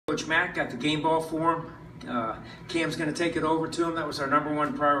Coach Mack got the game ball for him. Cam's going to take it over to him. That was our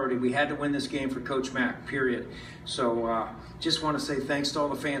 #1 priority. We had to win this game for Coach Mack, period. So just want to say thanks to all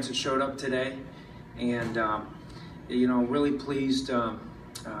the fans that showed up today. And, you know, really pleased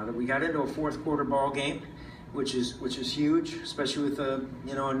that we got into a fourth quarter ball game, which is huge, especially with a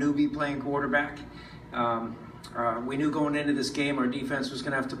newbie playing quarterback. We knew going into this game our defense was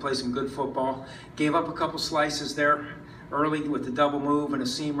going to have to play some good football. Gave up a couple slices there early with the double move and a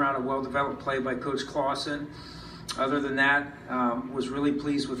seam route, a well-developed play by Coach Clausen. Other than that, was really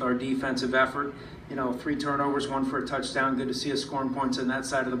pleased with our defensive effort. 3 turnovers, 1 for a touchdown. Good to see us scoring points on that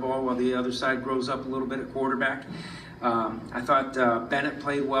side of the ball while the other side grows up a little bit at quarterback. I thought Bennett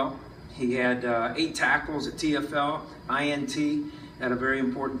played well. He had 8 tackles at TFL, INT at a very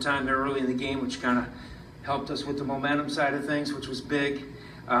important time there early in the game, which kind of helped us with the momentum side of things, which was big.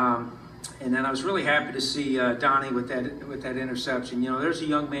 And then I was really happy to see Donnie with that interception. There's a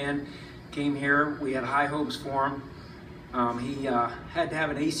young man, came here. We had high hopes for him. He had to have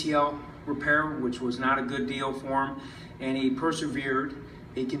an ACL repair, which was not a good deal for him, and he persevered.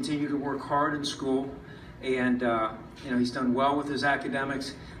 He continued to work hard in school, and he's done well with his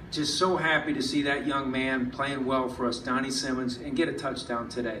academics. Just so happy to see that young man playing well for us, Donnie Simmons, and get a touchdown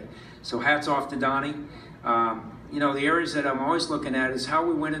today. So hats off to Donnie. The areas that I'm always looking at is how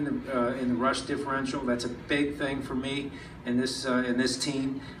we win in the rush differential. That's a big thing for me in this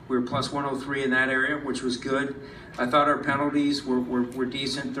team. We were plus 103 in that area, which was good. I thought our penalties were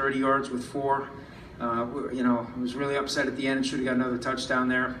decent, 30 yards with 4. I was really upset at the end and should have got another touchdown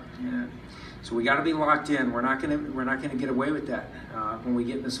there. Yeah. So we got to be locked in. We're not gonna get away with that when we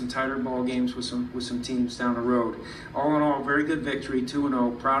get into some tighter ball games with some teams down the road. All in all, very good victory,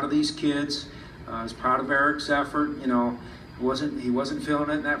 2-0. Proud of these kids. I was proud of Eric's effort. He wasn't feeling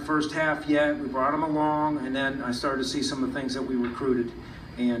it in that first half yet. We brought him along, and then I started to see some of the things that we recruited,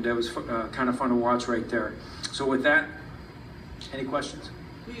 and it was kind of fun to watch right there. So with that, any questions?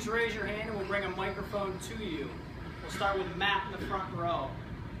 Please raise your hand and we'll bring a microphone to you. We'll start with Matt in the front row.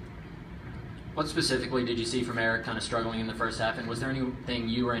 What specifically did you see from Eric kind of struggling in the first half, and was there anything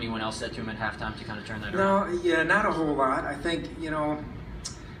you or anyone else said to him at halftime to kind of turn that around? No, yeah, not a whole lot. I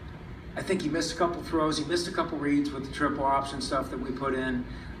think he missed a couple throws. He missed a couple reads with the triple option stuff that we put in.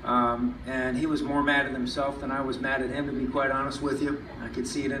 And he was more mad at himself than I was mad at him, to be quite honest with you. I could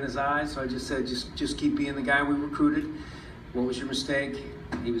see it in his eyes, so I just said, just keep being the guy we recruited. What was your mistake?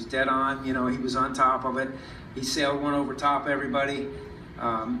 He was dead on. He was on top of it. He sailed one over top everybody.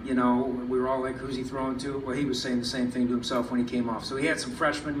 We were all like, who's he throwing to? Well, he was saying the same thing to himself when he came off. So he had some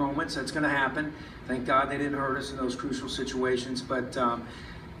freshman moments. That's going to happen. Thank God they didn't hurt us in those crucial situations. But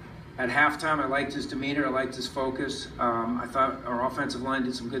at halftime, I liked his demeanor. I liked his focus. I thought our offensive line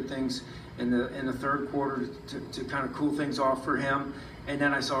did some good things in the third quarter to kind of cool things off for him. And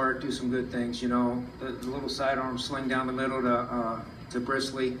then I saw Eric do some good things. The little sidearm sling down the middle to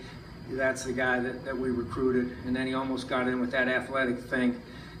Brisley. That's the guy that we recruited. And then he almost got in with that athletic thing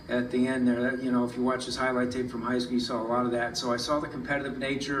at the end there. If you watch his highlight tape from high school, you saw a lot of that. So I saw the competitive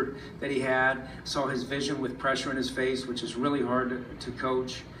nature that he had, saw his vision with pressure in his face, which is really hard to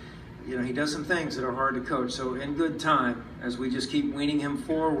coach. He does some things that are hard to coach. So in good time, as we just keep weaning him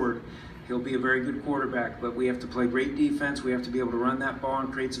forward, he'll be a very good quarterback. But we have to play great defense. We have to be able to run that ball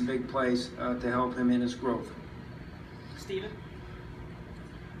and create some big plays to help him in his growth. Steven?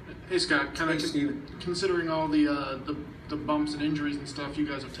 Hey Scott, considering all the bumps and injuries and stuff you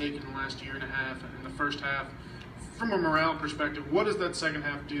guys have taken in the last year and a half and in the first half, from a morale perspective, what does that second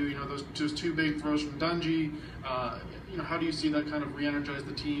half do? Those 2 big throws from Dungy. How do you see that kind of re-energize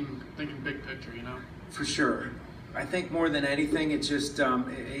the team, thinking big picture? For sure. I think more than anything, it's just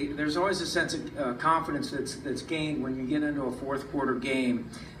there's always a sense of confidence that's gained when you get into a fourth quarter game,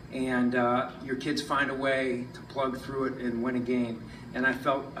 and your kids find a way to plug through it and win a game. And I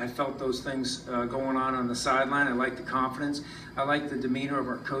felt those things going on the sideline. I like the confidence. I like the demeanor of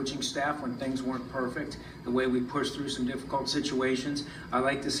our coaching staff when things weren't perfect, the way we pushed through some difficult situations. I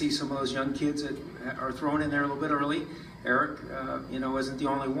like to see some of those young kids that are thrown in there a little bit early. Eric, isn't the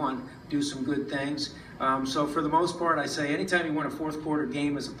only one, do some good things. So for the most part, I say anytime you win a fourth quarter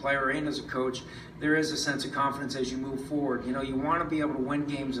game as a player and as a coach, there is a sense of confidence as you move forward. You want to be able to win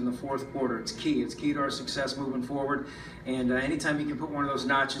games in the fourth quarter. It's key. It's key to our success moving forward. And anytime you can put one of those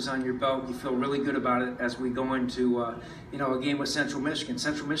notches on your belt, you feel really good about it as we go into a game with Central Michigan.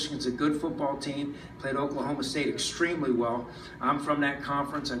 Central Michigan's a good football team, played Oklahoma State extremely well. I'm from that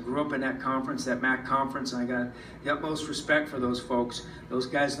conference. I grew up in that conference, that MAC conference, and I got the utmost respect for those folks. Those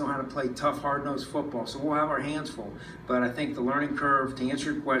guys know how to play tough, hard-nosed football, so we'll have our hands full. But I think the learning curve, to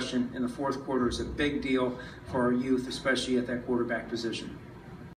answer your question, in the fourth quarter is a big deal for our youth, especially at that quarterback position.